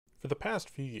For the past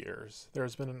few years, there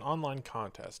has been an online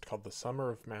contest called the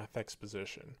Summer of Math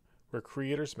Exposition, where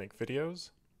creators make videos,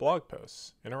 blog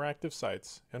posts, interactive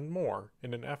sites, and more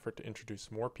in an effort to introduce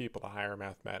more people to higher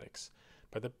mathematics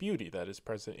by the beauty that is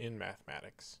present in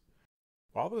mathematics.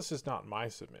 While this is not my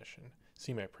submission,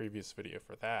 see my previous video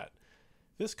for that,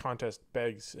 this contest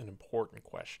begs an important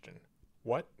question.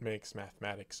 What makes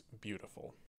mathematics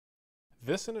beautiful?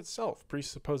 This in itself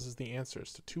presupposes the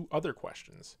answers to two other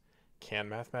questions. Can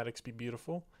mathematics be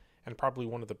beautiful? And probably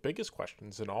one of the biggest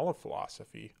questions in all of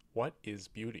philosophy, what is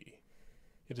beauty?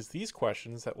 It is these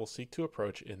questions that we'll seek to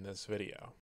approach in this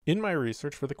video. In my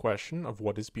research for the question of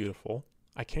what is beautiful,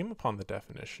 I came upon the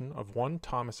definition of one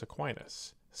Thomas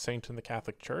Aquinas, saint in the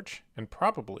Catholic Church, and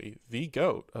probably the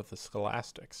goat of the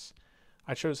Scholastics.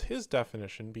 I chose his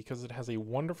definition because it has a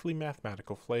wonderfully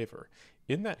mathematical flavor,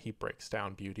 in that he breaks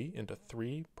down beauty into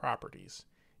three properties: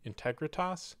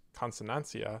 integritas,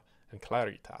 consonantia, and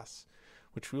claritas,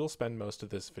 which we will spend most of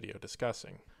this video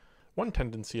discussing. One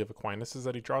tendency of Aquinas is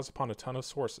that he draws upon a ton of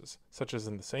sources, such as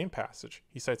in the same passage,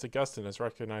 he cites Augustine as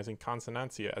recognizing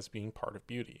consonantia as being part of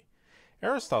beauty.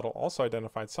 Aristotle also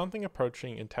identified something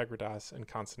approaching integritas and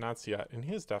consonantia in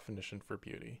his definition for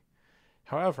beauty.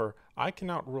 However, I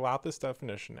cannot rule out this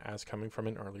definition as coming from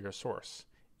an earlier source.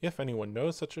 If anyone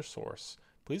knows such a source,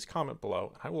 please comment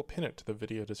below and I will pin it to the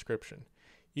video description.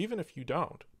 Even if you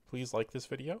don't, please like this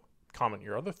video, comment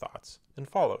your other thoughts, and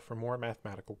follow for more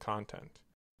mathematical content.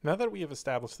 Now that we have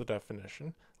established the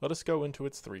definition, let us go into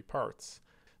its three parts.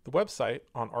 The website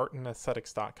on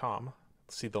artandaesthetics.com,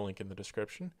 see the link in the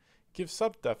description, gives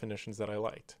sub-definitions that I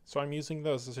liked, so I'm using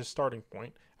those as a starting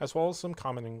point, as well as some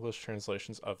common English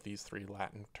translations of these three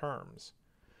Latin terms.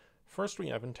 First we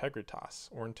have integritas,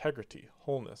 or integrity,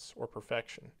 wholeness, or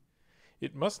perfection.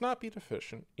 It must not be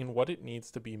deficient in what it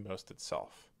needs to be most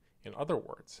itself. In other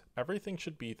words, everything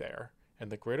should be there,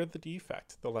 and the greater the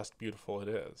defect, the less beautiful it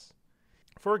is.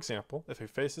 For example, if a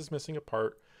face is missing a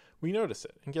part, we notice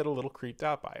it and get a little creeped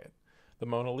out by it. The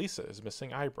Mona Lisa is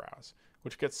missing eyebrows,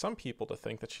 which gets some people to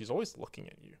think that she's always looking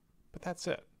at you, but that's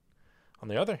it. On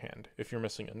the other hand, if you're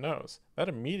missing a nose, that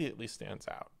immediately stands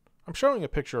out. I'm showing a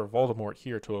picture of Voldemort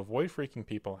here to avoid freaking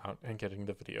people out and getting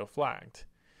the video flagged.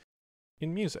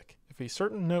 In music, if a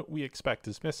certain note we expect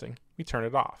is missing, we turn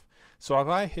it off. So if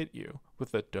I hit you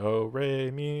with the do,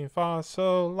 re, mi, fa,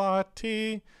 sol, la,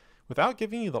 ti, without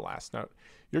giving you the last note,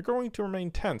 you're going to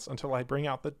remain tense until I bring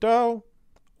out the do.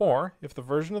 Or, if the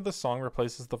version of the song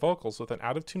replaces the vocals with an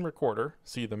out-of-tune recorder,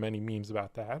 see the many memes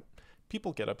about that,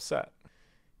 people get upset.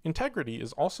 Integrity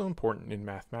is also important in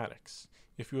mathematics.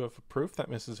 If you have a proof that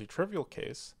misses a trivial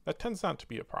case, that tends not to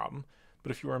be a problem,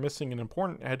 but if you are missing an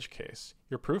important edge case,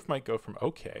 your proof might go from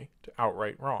okay to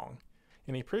outright wrong.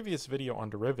 In a previous video on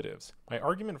derivatives, my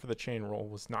argument for the chain rule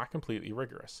was not completely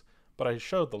rigorous, but I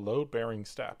showed the load-bearing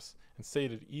steps and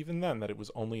stated even then that it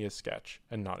was only a sketch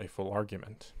and not a full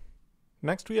argument.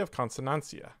 Next we have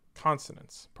consonantia,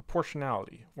 consonance,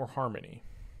 proportionality, or harmony.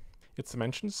 Its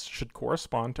dimensions should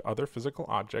correspond to other physical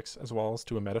objects as well as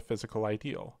to a metaphysical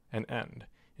ideal, an end.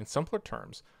 In simpler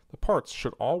terms, the parts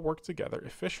should all work together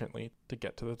efficiently to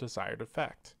get to the desired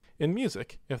effect. In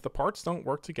music, if the parts don't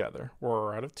work together or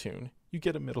are out of tune, you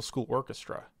get a middle school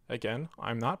orchestra. Again,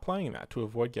 I'm not playing that to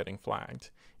avoid getting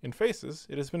flagged. In faces,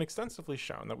 it has been extensively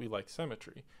shown that we like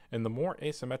symmetry, and the more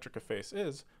asymmetric a face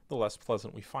is, the less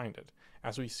pleasant we find it,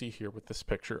 as we see here with this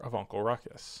picture of Uncle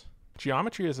Ruckus.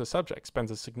 Geometry as a subject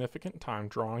spends a significant time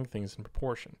drawing things in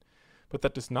proportion, but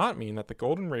that does not mean that the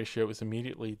golden ratio is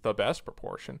immediately the best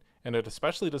proportion, and it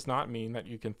especially does not mean that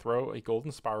you can throw a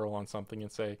golden spiral on something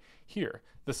and say, here,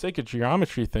 the sake of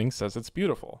geometry thing says it's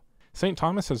beautiful. St.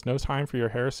 Thomas has no time for your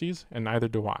heresies, and neither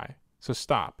do I. So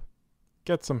stop.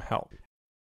 Get some help.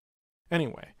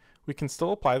 Anyway, we can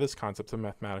still apply this concept to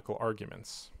mathematical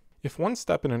arguments. If one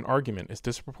step in an argument is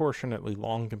disproportionately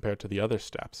long compared to the other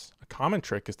steps, a common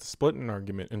trick is to split an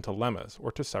argument into lemmas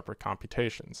or to separate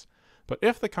computations. But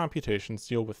if the computations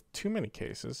deal with too many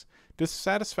cases,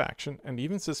 dissatisfaction and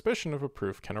even suspicion of a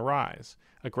proof can arise.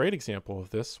 A great example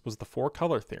of this was the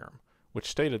four-color theorem, which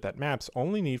stated that maps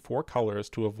only need four colors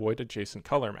to avoid adjacent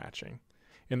color matching.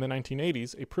 In the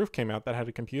 1980s, a proof came out that had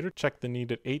a computer check the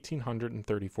needed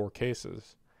 1,834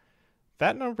 cases.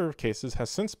 That number of cases has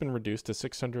since been reduced to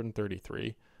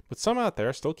 633, but some out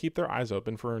there still keep their eyes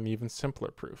open for an even simpler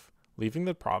proof, leaving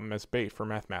the problem as bait for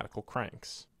mathematical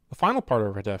cranks. The final part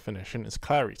of our definition is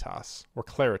claritas, or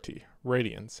clarity,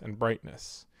 radiance, and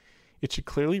brightness. It should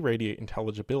clearly radiate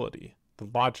intelligibility, the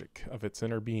logic of its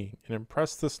inner being, and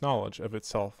impress this knowledge of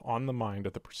itself on the mind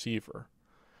of the perceiver.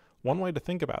 One way to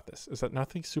think about this is that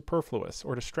nothing superfluous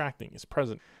or distracting is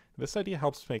present. This idea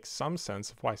helps make some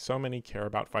sense of why so many care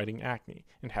about fighting acne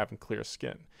and having clear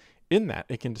skin, in that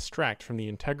it can distract from the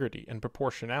integrity and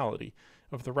proportionality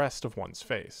of the rest of one's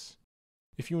face.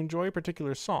 If you enjoy a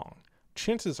particular song,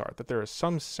 chances are that there is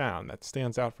some sound that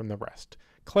stands out from the rest,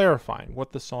 clarifying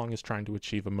what the song is trying to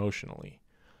achieve emotionally.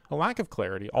 A lack of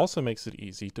clarity also makes it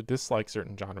easy to dislike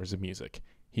certain genres of music,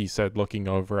 he said, looking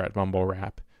over at mumble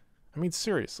rap. I mean,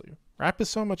 seriously, rap is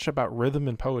so much about rhythm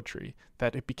and poetry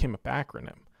that it became a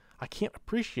backronym. I can't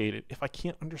appreciate it if I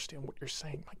can't understand what you're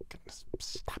saying. My goodness,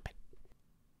 stop it.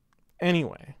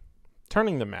 Anyway,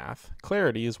 turning to math,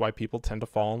 clarity is why people tend to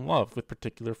fall in love with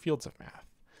particular fields of math.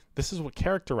 This is what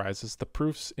characterizes the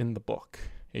proofs in the book,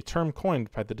 a term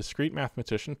coined by the discrete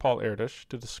mathematician Paul Erdős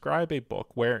to describe a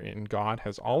book wherein God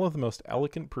has all of the most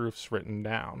elegant proofs written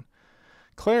down.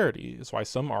 Clarity is why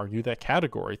some argue that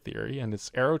category theory and its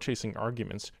arrow-chasing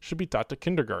arguments should be taught to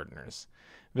kindergartners.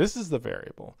 This is the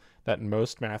variable that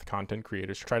most math content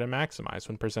creators try to maximize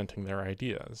when presenting their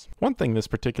ideas. One thing this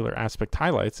particular aspect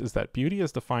highlights is that beauty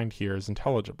as defined here is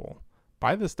intelligible.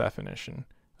 By this definition,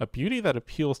 a beauty that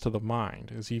appeals to the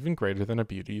mind is even greater than a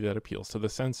beauty that appeals to the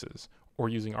senses, or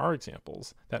using our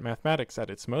examples, that mathematics at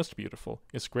its most beautiful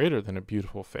is greater than a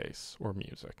beautiful face or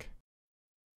music.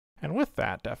 And with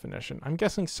that definition, I'm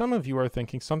guessing some of you are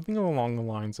thinking something along the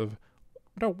lines of,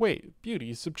 no wait,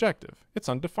 beauty is subjective, it's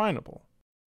undefinable.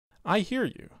 I hear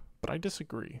you, but I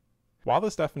disagree. While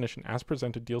this definition as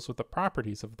presented deals with the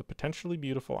properties of the potentially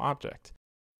beautiful object,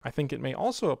 I think it may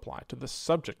also apply to the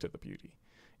subject of the beauty.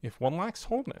 If one lacks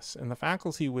wholeness in the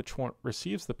faculty which one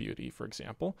receives the beauty, for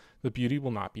example, the beauty will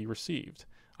not be received.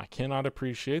 I cannot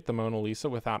appreciate the Mona Lisa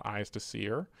without eyes to see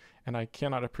her, and I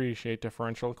cannot appreciate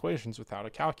differential equations without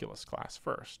a calculus class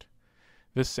first.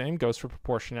 This same goes for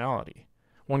proportionality.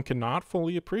 One cannot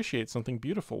fully appreciate something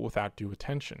beautiful without due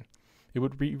attention. It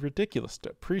would be ridiculous to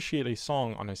appreciate a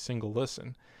song on a single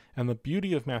listen, and the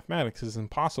beauty of mathematics is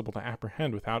impossible to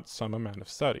apprehend without some amount of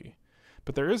study.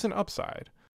 But there is an upside.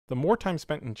 The more time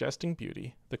spent ingesting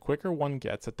beauty, the quicker one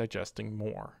gets at digesting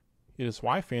more. It is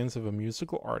why fans of a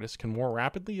musical artist can more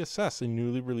rapidly assess a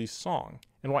newly released song,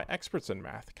 and why experts in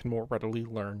math can more readily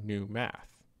learn new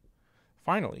math.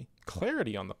 Finally,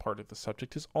 clarity on the part of the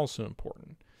subject is also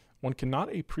important. One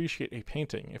cannot appreciate a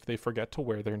painting if they forget to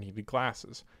wear their needed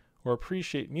glasses, or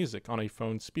appreciate music on a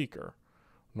phone speaker,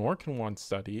 nor can one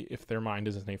study if their mind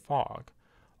is in a fog.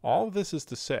 All of this is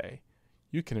to say,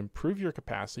 you can improve your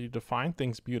capacity to find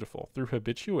things beautiful through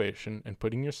habituation and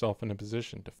putting yourself in a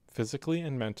position to physically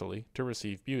and mentally to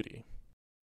receive beauty.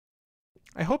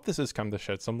 I hope this has come to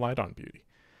shed some light on beauty,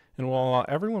 and will allow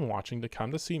everyone watching to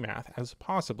come to see math as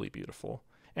possibly beautiful,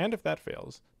 and if that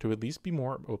fails, to at least be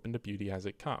more open to beauty as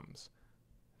it comes.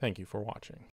 Thank you for watching.